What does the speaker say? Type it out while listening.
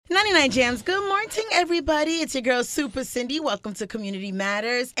Friday Night Jams. Good morning, everybody. It's your girl, Super Cindy. Welcome to Community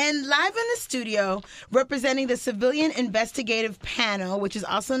Matters. And live in the studio, representing the Civilian Investigative Panel, which is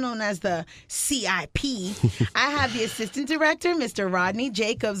also known as the CIP, I have the Assistant Director, Mr. Rodney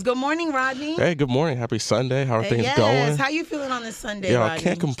Jacobs. Good morning, Rodney. Hey, good morning. Happy Sunday. How are things going? How you feeling on this Sunday, Yeah, Rodney? I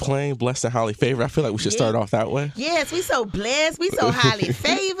can't complain. Blessed and highly favored. I feel like we should start off that way. Yes, we so blessed. We so highly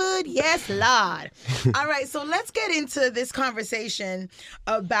favored. Yes, Lord. All right, so let's get into this conversation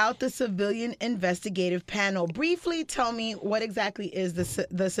about the Civilian Investigative Panel. Briefly tell me what exactly is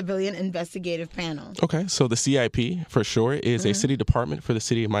the Civilian Investigative Panel. Okay, so the CIP, for sure, is a city department for the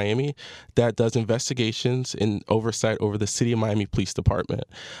city of Miami that does investigations and oversight over the city of Miami Police Department.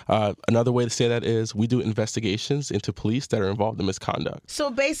 Another way to say that is we do investigations into police that are involved in misconduct.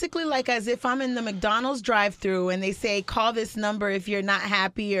 So basically, like as if I'm in the McDonald's drive-thru and they say, call this number if you're not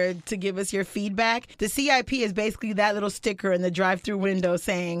happy or to give us your feedback, the CIP is basically that little sticker in the drive-thru window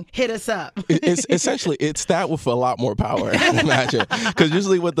saying, hit us up. It's essentially, it's that with a lot more power, I imagine. Because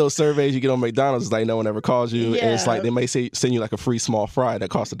usually with those surveys you get on McDonald's, it's like no one ever calls you. Yeah. And it's like they may send you like a free small fry that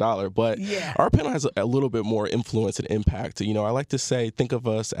costs $1. But our panel has a little bit more influence and impact. You know, I like to say, think of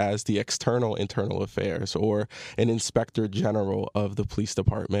us as the external internal affairs or an inspector general of the police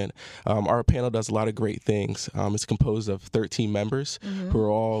department. Our panel does a lot of great things. It's composed of 13 members who are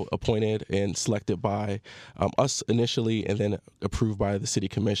all appointed and selected by us initially and then approved by the city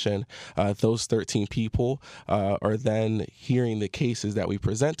commission. Those 13 people are then hearing the cases that we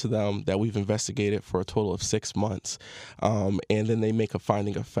present to them that we've investigated for a total of 6 months. And then they make a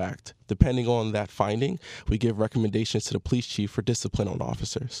finding of fact. Depending on that finding, we give recommendations to the police chief for discipline on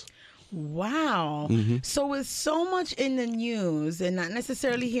officers. Wow. So with so much in the news, and not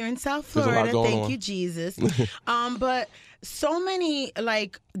necessarily here in South Florida, thank you, Jesus, but so many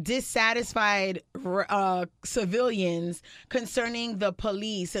like dissatisfied civilians concerning the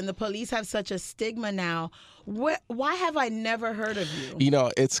police, and the police have such a stigma now. Why have I never heard of you? You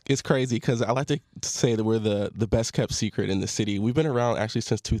know, it's crazy because I like to say that we're the best kept secret in the city. We've been around actually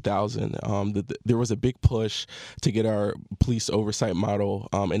since 2000. There was a big push to get our police oversight model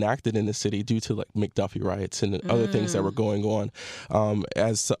enacted in the city due to like McDuffie riots and other things that were going on.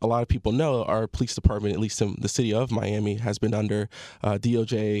 As a lot of people know, our police department, at least in the city of Miami, has been under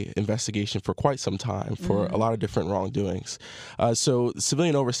DOJ investigation for quite some time for a lot of different wrongdoings. So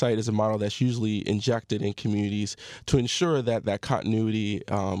civilian oversight is a model that's usually injected in communities to ensure that that continuity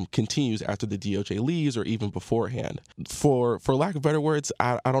continues after the DOJ leaves or even beforehand. For lack of better words,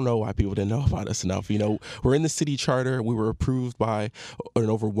 I don't know why people didn't know about us enough. You know, we're in the city charter. We were approved by an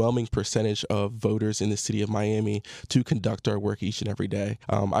overwhelming percentage of voters in the city of Miami to conduct our work each and every day.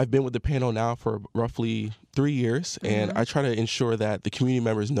 I've been with the panel now for roughly 3 years, and I try to ensure that the community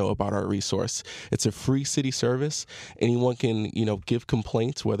members know about our resource. It's a free city service. Anyone can, give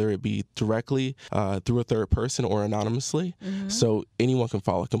complaints, whether it be directly through a third person or anonymously. So anyone can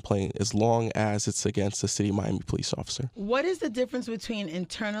file a complaint as long as it's against a city of Miami police officer. What is the difference between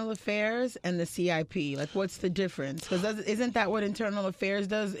internal affairs and the CIP? Like, what's the difference? Because isn't that what internal affairs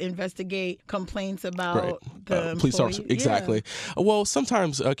does? Investigate complaints about the police officer. Exactly. Yeah. Well,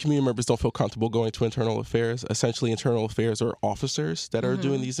 sometimes community members don't feel comfortable going to internal affairs. Essentially, internal affairs are officers that are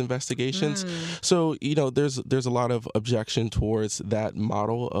doing these investigations. So, there's a lot of objection towards that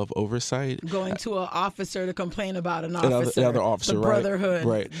model of oversight. Going to an officer to complain about another officer, the brotherhood.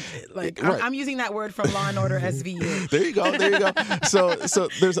 Right. Like I'm using that word from Law and Order SVU. There you go. So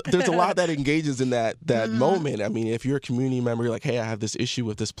there's a lot that engages in that moment. I mean, if you're a community member, you're like, hey, I have this issue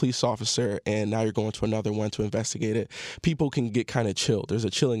with this police officer, and now you're going to another one to investigate it. People can get kind of chilled. There's a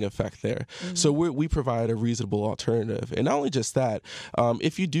chilling effect there. So we provide a reasonable alternative. And not only just that,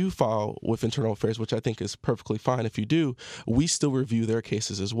 if you do file with internal affairs, which I think is perfectly fine if you do, we still review their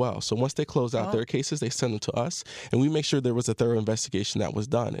cases as well. So once they close out their cases, they send them to us, and we make sure there was a thorough investigation that was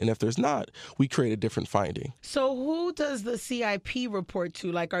done. And if there's not, we create a different finding. So who does the CIP report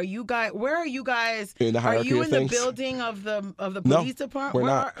to? Like, where are you guys? In the hierarchy are you of in things? The building of the police department? We're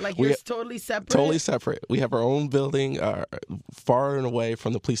not. You're totally separate? Totally separate. We have our own building, far and away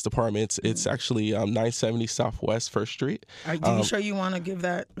from the police department. It's actually 970 Southwest 1st Street. Are you sure you want to give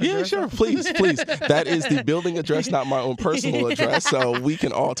that address? Yeah, sure. Please. That is the building address, not my own personal address, so we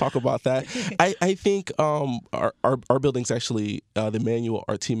can all talk about that. I think our building's actually the Manuel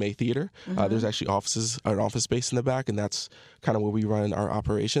Artime Theater. There's actually an office space in the back, and that's kind of where we run our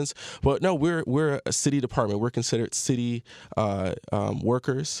operations. But no, we're a city department. We're considered city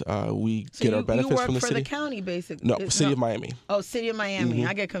workers. We get our benefits from the city. You work for the county, basically? No, City of Miami. Oh, City of Miami.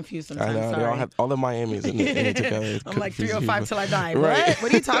 I get confused sometimes. I know. Sorry. They all have all the Miamis in it together. I'm like 305 till I die. Right.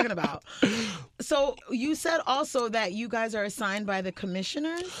 What are you talking about? So you said also that you guys are assigned by the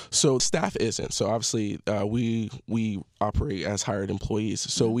commissioners? So staff isn't. So obviously we operate as hired employees.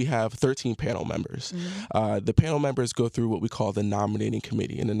 So we have 13 panel members. The panel members go through what we call the nominating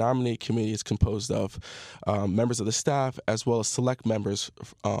committee. And the nominating committee is composed of members of the staff as well as select members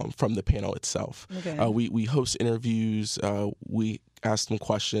from the panel itself. Okay. We host interviews. We ask them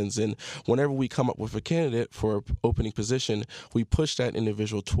questions, and whenever we come up with a candidate for an opening position, we push that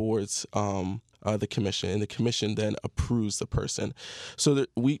individual towards the commission, and the commission then approves the person. So that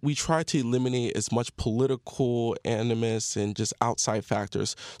we try to eliminate as much political animus and just outside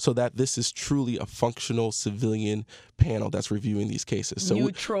factors so that this is truly a functional civilian panel that's reviewing these cases. So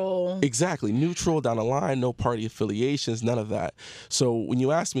neutral. Exactly. Neutral down the line, no party affiliations, none of that. So when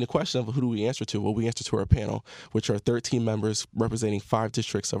you ask me the question of who do we answer to, well, we answer to our panel, which are 13 members representing 5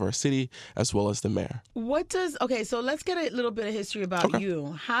 districts of our city, as well as the mayor. Okay, so let's get a little bit of history about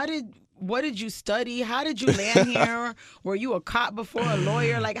you. What did you study? How did you land here? Were you a cop before, a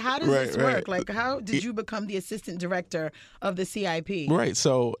lawyer? Like, how does this work? Like, how did you become the assistant director of the CIP? Right.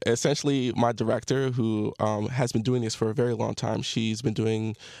 So essentially, my director, who has been doing this for a very long time, she's been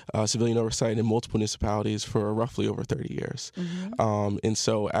doing civilian oversight in multiple municipalities for roughly over 30 years. And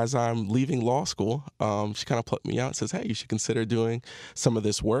so as I'm leaving law school, she kind of plucked me out and says, hey, you should consider doing some of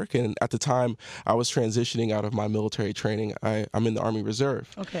this work. And at the time, I was transitioning out of my military training. I'm in the Army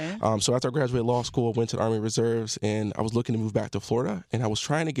Reserve. Okay. So after I graduated law school, I went to the Army Reserves, and I was looking to move back to Florida, and I was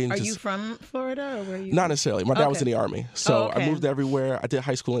trying to get into... Are you from Florida, or where are you? Not necessarily. My dad was in the Army, so I moved everywhere. I did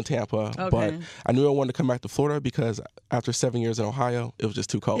high school in Tampa, but I knew I wanted to come back to Florida because after 7 years in Ohio, it was just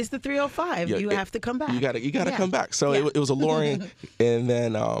too cold. It's the 305. You have to come back. You got to come back. So it was alluring, and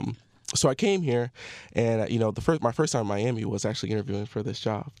then... So I came here, and my first time in Miami was actually interviewing for this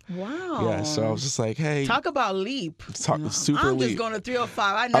job. Wow. Yeah. So I was just like, hey, talk about leap. Super I'm leap. just going to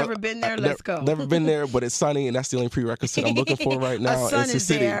 305. I've never been there. Let's go. Never been there, but it's sunny, and that's the only prerequisite I'm looking for right now. A sun it's is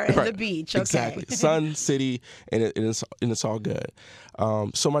the city. there and the beach. Okay. Exactly. Sun, city, and it's all good.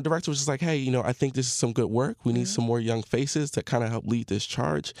 So my director was just like, hey, I think this is some good work. We need some more young faces to kind of help lead this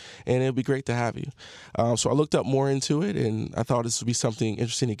charge, and it'd be great to have you. So I looked up more into it, and I thought this would be something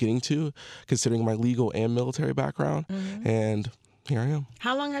interesting to get into, considering my legal and military background, and here I am.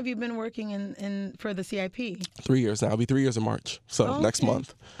 How long have you been working in for the CIP? 3 years now. It'll be 3 years in March, so next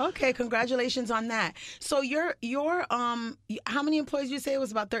month. Okay, congratulations on that. So your how many employees did you say? It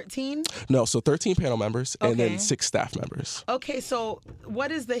was about 13? No, so 13 panel members and then 6 staff members. Okay, so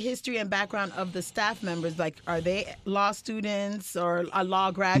what is the history and background of the staff members? Like, are they law students or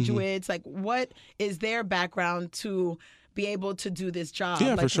law graduates? Like, what is their background to be able to do this job?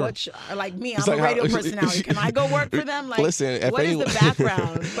 Yeah, like, for sure. Like me, I'm a radio personality. Can I go work for them? Like, listen, what is the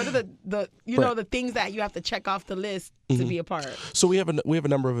background? What are the things that you have to check off the list to be a part? So we have a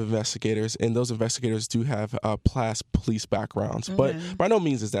number of investigators, and those investigators do have past police backgrounds, but by no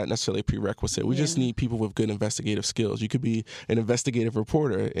means is that necessarily a prerequisite. We just need people with good investigative skills. You could be an investigative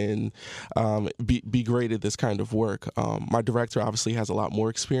reporter and be great at this kind of work. My director obviously has a lot more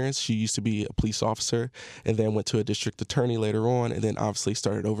experience. She used to be a police officer and then went to a district attorney later on, and then obviously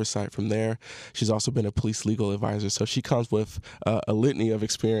started oversight from there. She's also been a police legal advisor, so she comes with a litany of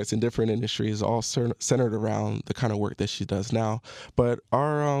experience in different industries, all centered around the kind of work that she does now. But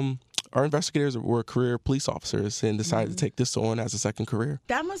our investigators were career police officers and decided to take this on as a second career.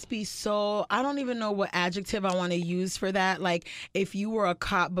 That must be so, I don't even know what adjective I want to use for that. Like, if you were a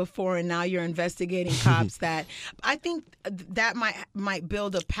cop before and now you're investigating cops, that I think that might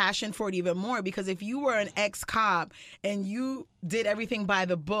build a passion for it even more, because if you were an ex-cop and you did everything by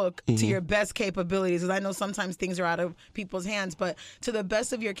the book to your best capabilities, because I know sometimes things are out of people's hands, but to the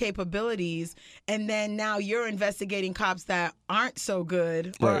best of your capabilities, and then now you're investigating cops that aren't so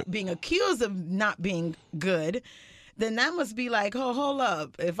good or being accused of not being good, then that must be like, oh, hold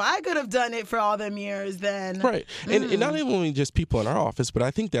up. If I could have done it for all them years, then... Right. And not only just people in our office, but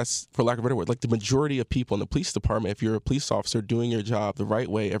I think that's, for lack of a better word, like the majority of people in the police department, if you're a police officer doing your job the right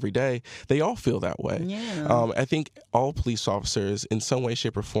way every day, they all feel that way. Yeah. I think all police officers, in some way,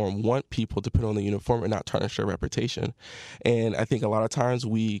 shape, or form, want people to put on the uniform and not tarnish their reputation. And I think a lot of times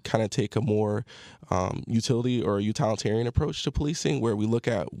we kind of take a more utility or utilitarian approach to policing, where we look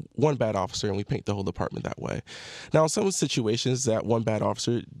at one bad officer and we paint the whole department that way. Now, in some situations, that one bad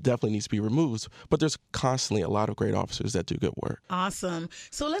officer definitely needs to be removed, but there's constantly a lot of great officers that do good work. Awesome.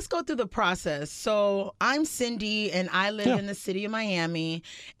 So let's go through the process. So I'm Cindy, and I live in the city of Miami,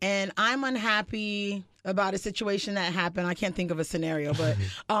 and I'm unhappy about a situation that happened. I can't think of a scenario, but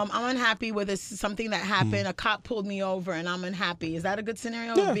I'm unhappy with something that happened. A cop pulled me over and I'm unhappy. Is that a good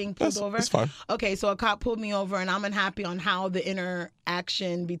scenario of being pulled over? That's fine. Okay, so a cop pulled me over and I'm unhappy on how the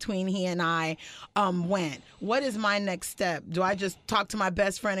interaction between he and I went. What is my next step? Do I just talk to my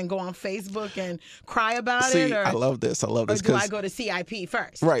best friend and go on Facebook and cry about it? Or, I love this. Or do I go to CIP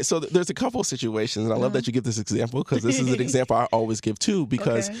first? Right. So there's a couple of situations, and I love that you give this example, because this is an example I always give too,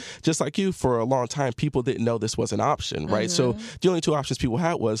 because just like you, for a long time, people didn't know this was an option, right? So the only two options people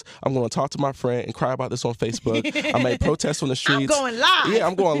had was, I'm going to talk to my friend and cry about this on Facebook. I may protest on the streets. I'm going live. Yeah,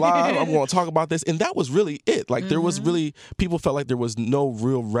 I'm going live. I'm going to talk about this. And that was really it. Like, there was really, people felt like there was no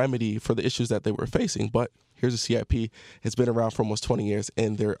real remedy for the issues that they were facing. But here's a CIP. It's been around for almost 20 years,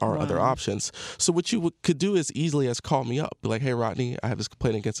 and there are other options. So what you could do is easily as call me up. Be like, hey, Rodney, I have this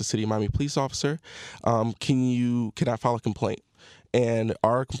complaint against a City of Miami police officer. Can I file a complaint? And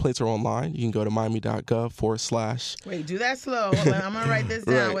our complaints are online. You can go to miami.gov/. Wait, do that slow. I'm going to write this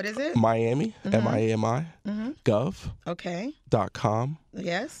down. Right. What is it? Miami, MIAMI, gov. Okay. .com.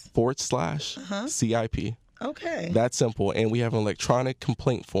 Yes. / CIP. Okay. That's simple. And we have an electronic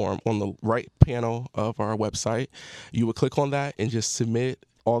complaint form on the right panel of our website. You would click on that and just submit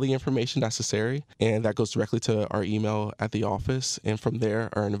all the information necessary, and that goes directly to our email at the office. And from there,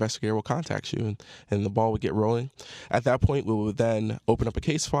 our investigator will contact you, and the ball would get rolling. At that point, we would then open up a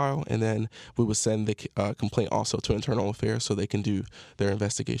case file, and then we would send the complaint also to Internal Affairs so they can do their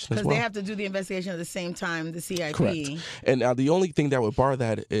investigation as well. Because they have to do the investigation at the same time, the CIP. Correct. And the only thing that would bar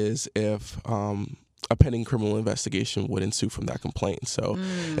that is if a pending criminal investigation would ensue from that complaint. So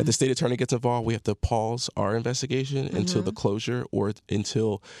if the state attorney gets involved, we have to pause our investigation until the closure or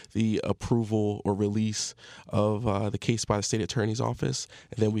until the approval or release of the case by the state attorney's office,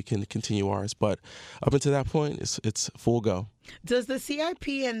 and then we can continue ours. But up until that point, it's full go. Does the CIP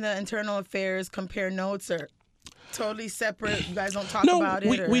and the Internal Affairs compare notes, or totally separate? You guys don't talk about it?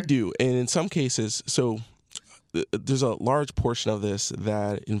 No, we do. And in some cases, so there's a large portion of this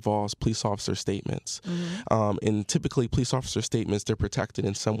that involves police officer statements. And typically police officer statements, they're protected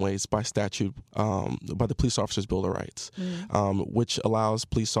in some ways by statute, by the Police Officers Bill of Rights, which allows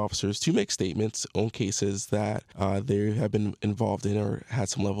police officers to make statements on cases that they have been involved in or had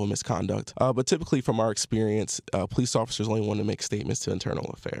some level of misconduct. But typically from our experience, police officers only want to make statements to Internal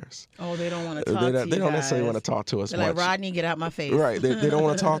Affairs. Oh, they don't want to talk to you. They don't necessarily want to talk to us They're much. like, Rodney, get out my face. Right. They don't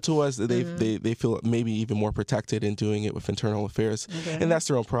want to talk to us. They feel maybe even more protected in doing it with Internal Affairs, and that's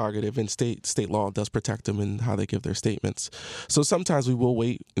their own prerogative, and state law does protect them in how they give their statements. So sometimes we will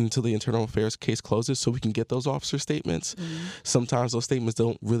wait until the Internal Affairs case closes so we can get those officer statements. Sometimes those statements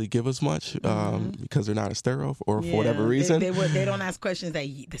don't really give us much because they're not as thorough or for whatever reason. They don't ask questions that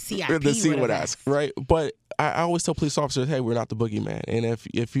the CIP would ask. Right. But I always tell police officers, hey, we're not the boogeyman. And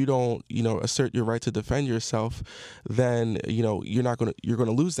if you don't, assert your right to defend yourself, then, you're going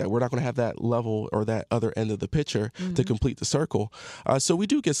to lose that. We're not going to have that level or that other end of the picture to complete the circle. So we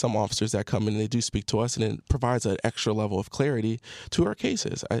do get some officers that come in and they do speak to us, and it provides an extra level of clarity to our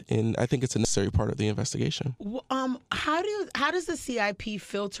cases. And I think it's a necessary part of the investigation. How does the CIP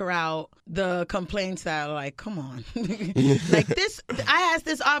filter out the complaints that are like, come on, like this? I asked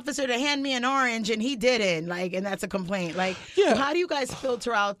this officer to hand me an orange and he didn't. And that's a complaint. How do you guys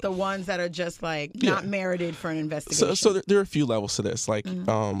filter out the ones that are just not merited for an investigation? So there are a few levels to this.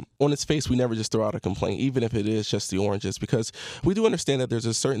 On its face, we never just throw out a complaint, even if it is just the oranges, because we do understand that there's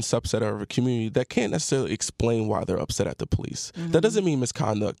a certain subset of a community that can't necessarily explain why they're upset at the police. That doesn't mean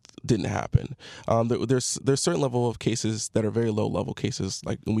misconduct didn't happen. There's certain level of cases that are very low level cases,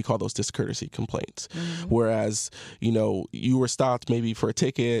 and we call those discourtesy complaints. Whereas, you were stopped maybe for a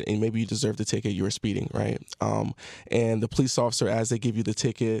ticket and maybe you deserved the ticket, you were speeding, right? And the police officer, as they give you the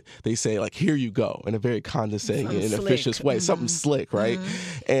ticket, they say, here you go, in a very condescending and officious way, something slick, right?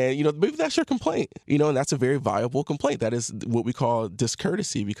 And, maybe that's your complaint, and that's a very viable complaint. That is what we call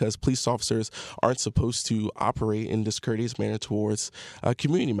discourtesy, because police officers aren't supposed to operate in discourteous manner towards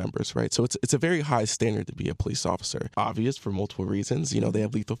community members, right? So it's a very high standard to be a police officer. Obvious for multiple reasons. They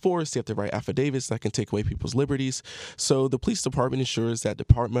have lethal force, they have to write affidavits that can take away people's liberties. So the police department ensures that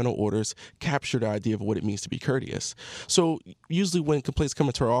departmental orders capture the idea of what it means to be courteous. So usually when complaints come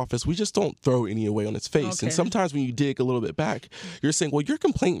into our office, we just don't throw any away on its face. Okay. And sometimes when you dig a little bit back, you're saying, well, your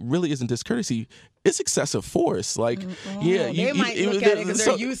complaint really isn't discourtesy. It's excessive force. They might look at it because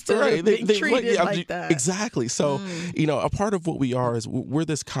they're used to being treated like that. Exactly. So, a part of what we are is we're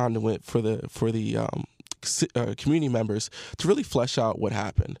this conduit for the community members to really flesh out what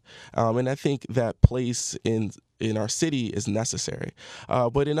happened. And I think that place in in our city is necessary.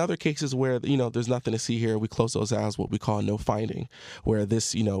 But in other cases where, there's nothing to see here, we close those as what we call no finding, where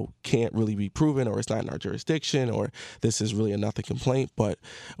this, can't really be proven, or it's not in our jurisdiction, or this is really a nothing complaint. But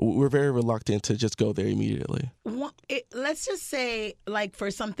we're very reluctant to just go there immediately. Let's just say, like,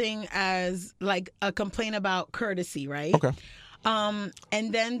 for something as like a complaint about courtesy, right? Okay. And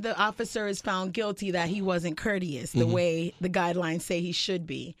then the officer is found guilty that he wasn't courteous the way the guidelines say he should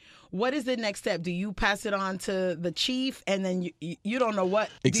be. What is the next step? Do you pass it on to the chief, and then you don't know what?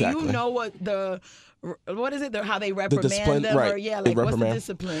 Exactly. Do you know what is it? How they reprimand them? Right. Or what's the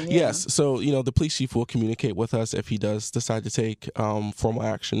discipline? Yeah. Yes. So, the police chief will communicate with us if he does decide to take formal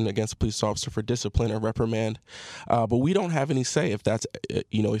action against a police officer for discipline or reprimand. But we don't have any say if that's,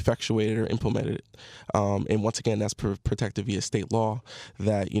 effectuated or implemented. And once again, that's protected via state law,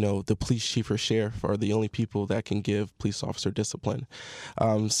 that, the police chief or sheriff are the only people that can give police officer discipline.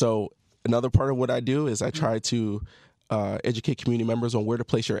 So another part of what I do is I try to educate community members on where to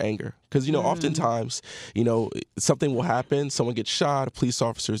place your anger. Because, oftentimes, something will happen, someone gets shot, a police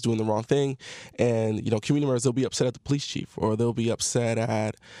officer is doing the wrong thing, and, community members, they'll be upset at the police chief, or they'll be upset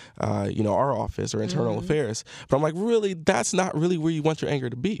at, our office or internal affairs. But I'm like, really, that's not really where you want your anger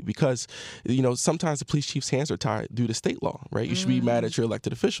to be, because, sometimes the police chief's hands are tied due to state law, right? You should be mad at your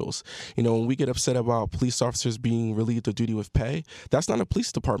elected officials. When we get upset about police officers being relieved of duty with pay, that's not a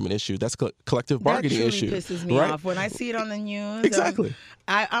police department issue. That's a collective bargaining issue. That truly pisses me off. When I see it on the news. Exactly.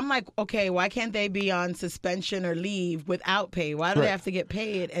 I'm like, okay, why can't they be on suspension or leave without pay? Why do they have to get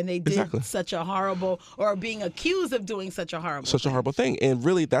paid? And they did such a horrible, or being accused of doing such a horrible thing. And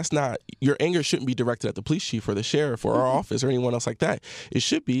really, that's not, your anger shouldn't be directed at the police chief or the sheriff or our office or anyone else like that. It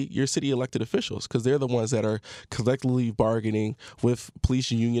should be your city elected officials, because they're the ones that are collectively bargaining with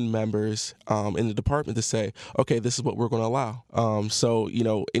police union members in the department to say, okay, this is what we're going to allow. So,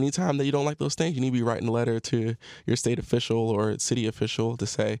 anytime that you don't like those things, you need to be writing a letter to your state official or city official to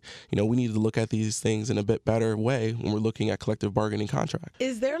say, we need to look at these things in a bit better way when we're looking at collective bargaining contract.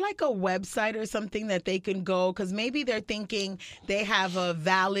 Is there like a website or something that they can go? Because maybe they're thinking they have a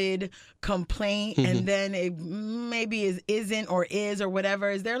valid complaint and then it maybe isn't or is or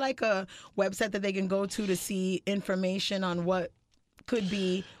whatever. Is there like a website that they can go to see information on what could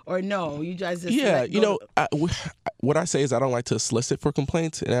be, or no? You guys just what I say is I don't like to solicit for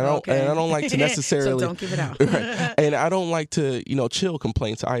complaints, and I don't like to necessarily so don't give it out. Right. And I don't like to chill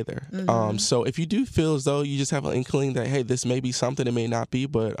complaints either. So if you do feel as though you just have an inkling that, hey, this may be something, it may not be,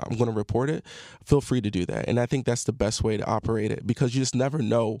 but I'm going to report it, feel free to do that. And I think that's the best way to operate it, because you just never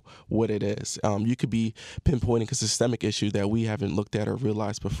know what it is. You could be pinpointing a systemic issue that we haven't looked at or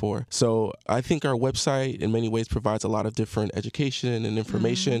realized before. So I think our website in many ways provides a lot of different education and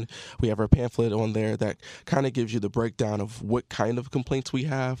information. We have our pamphlet on there that kind of gives you the breakdown of what kind of complaints we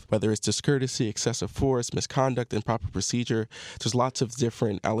have, whether it's discourtesy, excessive force, misconduct, improper procedure. There's lots of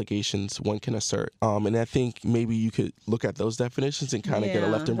different allegations one can assert. And I think maybe you could look at those definitions and kind of get a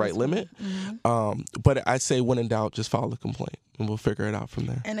left and right limit. But I say when in doubt, just file the complaint, and we'll figure it out from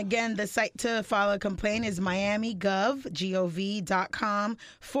there. And again, the site to file a complaint is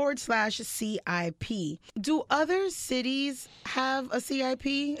miamigov.com/CIP. Do other cities have a CIP?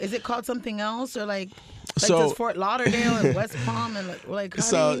 Is it called something else, or like does Fort Lauderdale and West Palm and like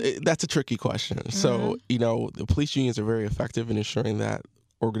that's a tricky question. So, the police unions are very effective in ensuring that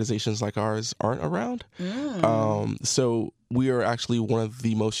organizations like ours aren't around. So we are actually one of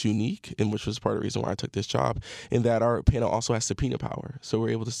the most unique, and which was part of the reason why I took this job, in that our panel also has subpoena power. So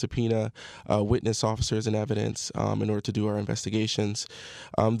we're able to subpoena witness officers and evidence in order to do our investigations.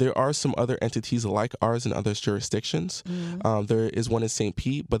 There are some other entities like ours in other jurisdictions. There is one in St.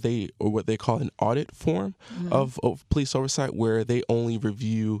 Pete, but they are what they call an audit form of police oversight, where they only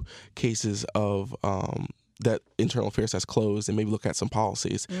review cases of that internal affairs has closed and maybe look at some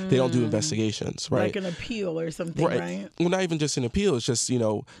policies. They don't do investigations, right? Like an appeal or something, right? Well, not even just an appeal. It's just,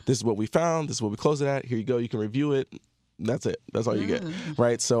 this is what we found. This is what we closed it at. Here you go. You can review it. That's it. That's all you get,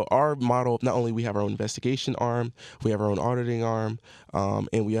 right? So our model, not only we have our own investigation arm, we have our own auditing arm,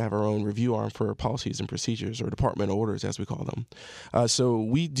 and we have our own review arm for policies and procedures, or departmental orders, as we call them. So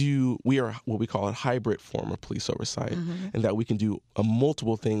we are what we call a hybrid form of police oversight, and that we can do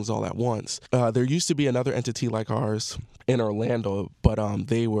multiple things all at once. There used to be another entity like ours in Orlando, but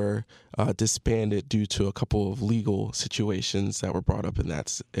they were disbanded due to a couple of legal situations that were brought up in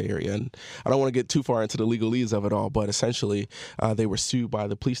that area. And I don't want to get too far into the legalese of it all, but essentially they were sued by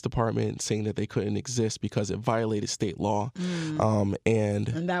the police department, saying that they couldn't exist because it violated state law. And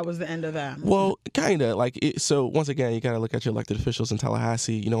that was the end of that. Well, kind of like it. So once again, you got to look at your elected officials in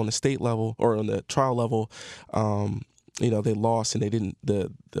Tallahassee, on the state level or on the trial level. they lost, and they didn't.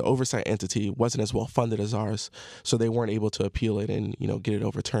 The oversight entity wasn't as well funded as ours, so they weren't able to appeal it and get it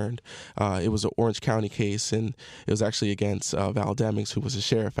overturned. It was an Orange County case, and it was actually against Val Demings, who was a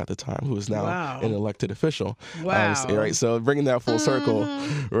sheriff at the time, who is now an elected official. Wow. Right. So bringing that full circle,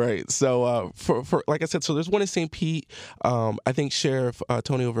 right. So for like I said, so there's one in St. Pete. I think Sheriff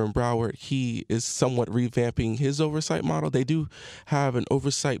Tony over in Broward, he is somewhat revamping his oversight model. They do have an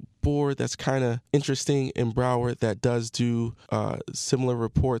oversight board that's kind of interesting in Broward that does do similar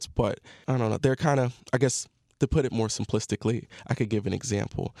reports, but I don't know. They're kind of, I guess, to put it more simplistically, I could give an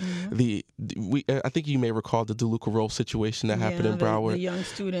example. I think you may recall the DeLuca Roll situation that happened in Broward. The young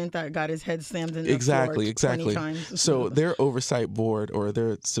student that got his head slammed in the Exactly. floor 20 times. So their oversight board, or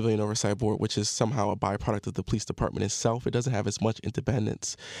their civilian oversight board, which is somehow a byproduct of the police department itself, it doesn't have as much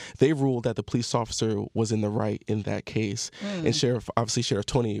independence. They ruled that the police officer was in the right in that case. And Sheriff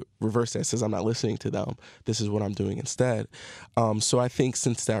Tony reversed that, says, I'm not listening to them. This is what I'm doing instead. So I think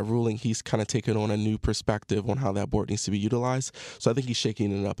since that ruling, he's kind of taken on a new perspective on how that board needs to be utilized. So I think he's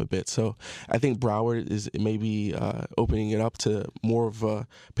shaking it up a bit. So I think Broward is maybe opening it up to more of a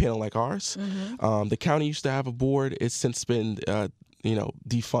panel like ours. The county used to have a board. It's since been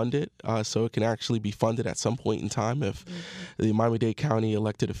defunded, so it can actually be funded at some point in time if the Miami-Dade County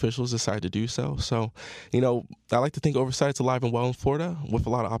elected officials decide to do so. So, I like to think oversight's alive and well in Florida with a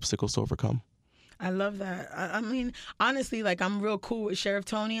lot of obstacles to overcome. I love that. I mean, honestly, I'm real cool with Sheriff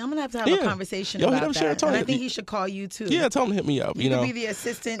Tony. I'm gonna have to have a conversation about that. And I think he should call you too. Yeah, tell him to hit me up. You could be the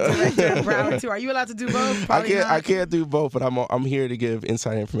assistant director of Broward too. Are you allowed to do both? I can't do both, but I'm here to give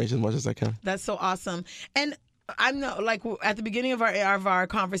inside information as much as I can. That's so awesome. And I'm not, at the beginning of our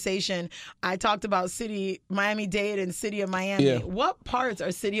conversation, I talked about Miami-Dade and City of Miami. Yeah. What parts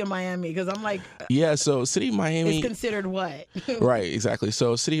are City of Miami? Because I'm so City of Miami is considered what? Right, exactly.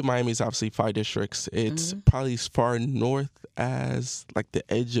 So City of Miami is obviously 5 districts. It's probably as far north as the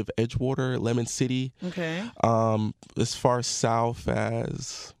edge of Edgewater, Lemon City. Okay. As far south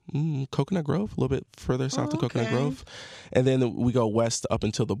as Coconut Grove, a little bit further south than Coconut Grove. And then we go west up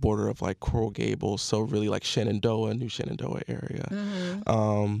until the border of Coral Gables, so really Shenandoah, New Shenandoah area.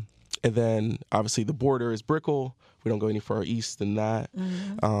 And then obviously the border is Brickell. We don't go any further east than that.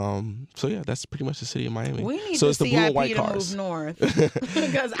 So yeah, that's pretty much the City of Miami. We need so the it's the CIP blue and white to cars. move north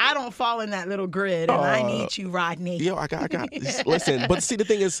because I don't fall in that little grid, and I need you, Rodney. I got. Listen, but see, the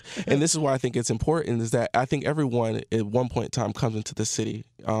thing is, and this is why I think it's important, is that I think everyone at one point in time comes into the city.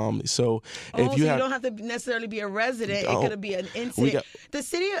 So if you don't have to necessarily be a resident. It could be an incident. The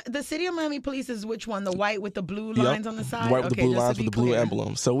city of Miami Police is which one? The white with the blue lines on the side? White with the blue lines with the blue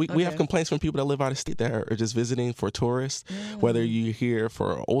emblem. So we have complaints from people that live out of state that are just visiting for tourists, whether you're here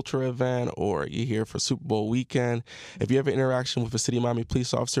for an ultra event or you're here for Super Bowl weekend. If you have an interaction with a City of Miami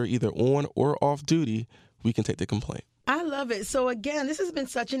police officer, either on or off duty, we can take the complaint. I love it. So again, this has been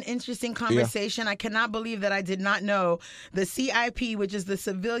such an interesting conversation. I cannot believe that I did not know the CIP, which is the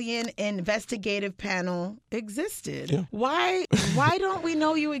Civilian Investigative Panel, existed. Yeah. Why don't we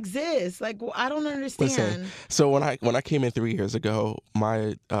know you exist? I don't understand. Listen, so when I came in 3 years ago,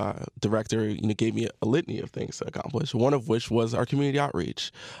 my director gave me a litany of things to accomplish. One of which was our community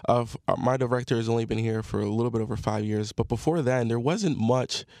outreach. My director has only been here for a little bit over 5 years, but before then there wasn't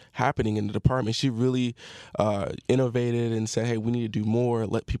much happening in the department. She really innovated and said, hey, we need to do more,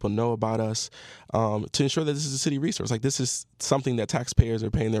 let people know about us, to ensure that this is a city resource. This is something that taxpayers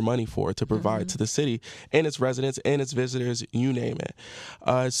are paying their money for to provide to the city and its residents and its visitors, you name it.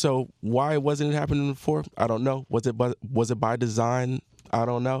 So why wasn't it happening before? I don't know. Was it by design? I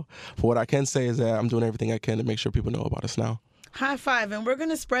don't know. But what I can say is that I'm doing everything I can to make sure people know about us now. High five. And we're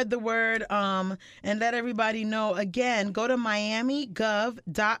going to spread the word and let everybody know. Again, go to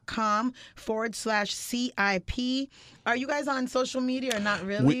miamigov.com/CIP. Are you guys on social media or not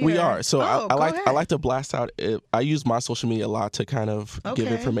really? We are. So I like to blast out. I use my social media a lot to kind of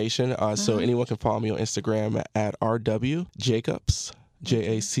give information. So anyone can follow me on Instagram at RWJacobs.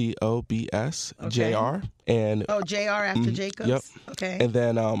 JACOBS JR. And JR after Jacobs. Yep. Okay. And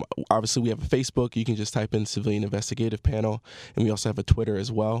then obviously we have a Facebook. You can just type in Civilian Investigative Panel, and we also have a Twitter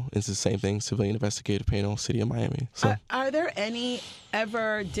as well. It's the same thing, Civilian Investigative Panel, City of Miami. So are there any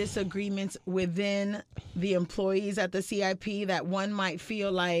ever disagreements within the employees at the CIP that one might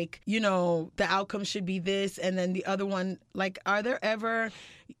feel like, the outcome should be this, and then the other one, are there ever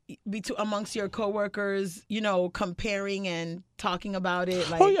amongst your coworkers, comparing and talking about it?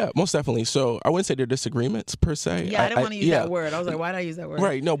 Oh yeah, most definitely. So I wouldn't say they're disagreements. arguments per se. Yeah, I didn't want to use that word. I was like, why did I use that word?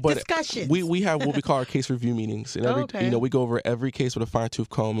 Right, no, but discussions. We have what we call our case review meetings, and we go over every case with a fine-tooth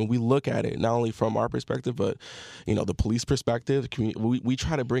comb, and we look at it not only from our perspective, but the police perspective. We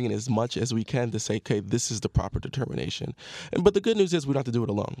try to bring in as much as we can to say, okay, this is the proper determination. But the good news is we don't have to do it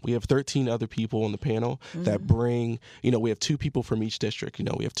alone. We have 13 other people on the panel that bring. We have 2 people from each district.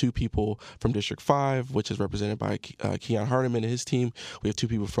 We have 2 people from District 5, which is represented by Keon Hardiman and his team. We have 2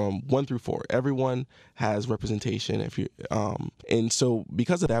 people from 1 through 4. Everyone has representation. And so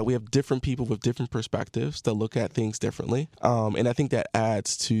because of that, we have different people with different perspectives that look at things differently. And I think that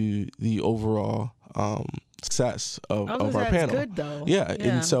adds to the overall success of our panel. Good though. Yeah,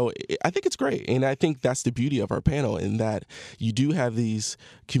 and so I think it's great, and I think that's the beauty of our panel, in that you do have these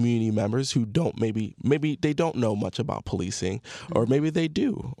community members who don't maybe they don't know much about policing, or maybe they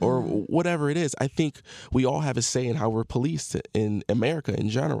do, or whatever it is. I think we all have a say in how we're policed in America in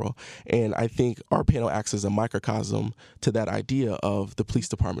general, and I think our panel acts as a microcosm to that idea of the police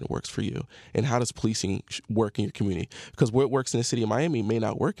department works for you, and how does policing work in your community? Because what works in the city of Miami may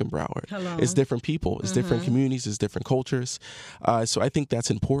not work in Broward. It's different people, it's different communities, it's different cultures. So I think that's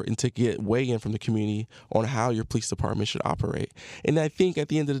important to get weigh in from the community on how your police department should operate. And I think at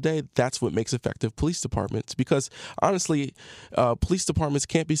the end of the day, that's what makes effective police departments, because honestly, police departments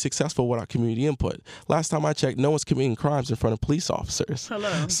can't be successful without community input. Last time I checked, no one's committing crimes in front of police officers.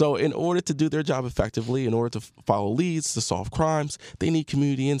 So in order to do their job effectively, in order to follow leads, to solve crimes, they need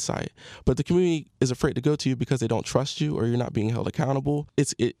community insight. But the community is afraid to go to you because they don't trust you, or you're not being held accountable.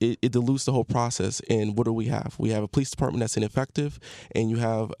 It dilutes the whole process. And what do we have? We have a police department that's ineffective, and you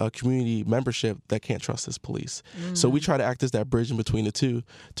have a community membership that can't trust this police. So we try to act as that bridge in between the two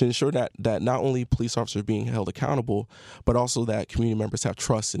to ensure that not only police officers are being held accountable, but also that community members have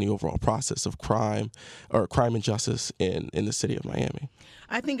trust in the overall process of crime and justice in the city of Miami.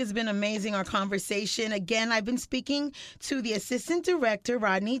 I think it's been amazing, our conversation. Again, I've been speaking to the Assistant Director,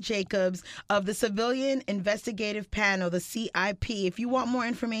 Rodney Jacobs, of the Civilian Investigative Panel, the CIP. If you want more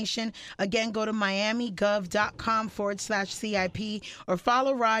information, again, go to miamigov.com/CIP, or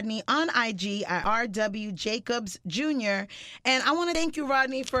follow Rodney on IG at RW Jacobs Jr. And I want to thank you,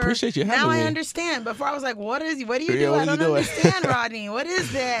 Rodney, for appreciate you having now me. I understand. Before I was like, what do you do? I don't understand, Rodney. What is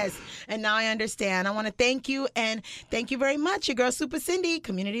this? And now I understand. I want to thank you, and thank you very much. Your girl, Super Cindy.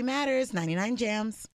 Community Matters, 99 Jams.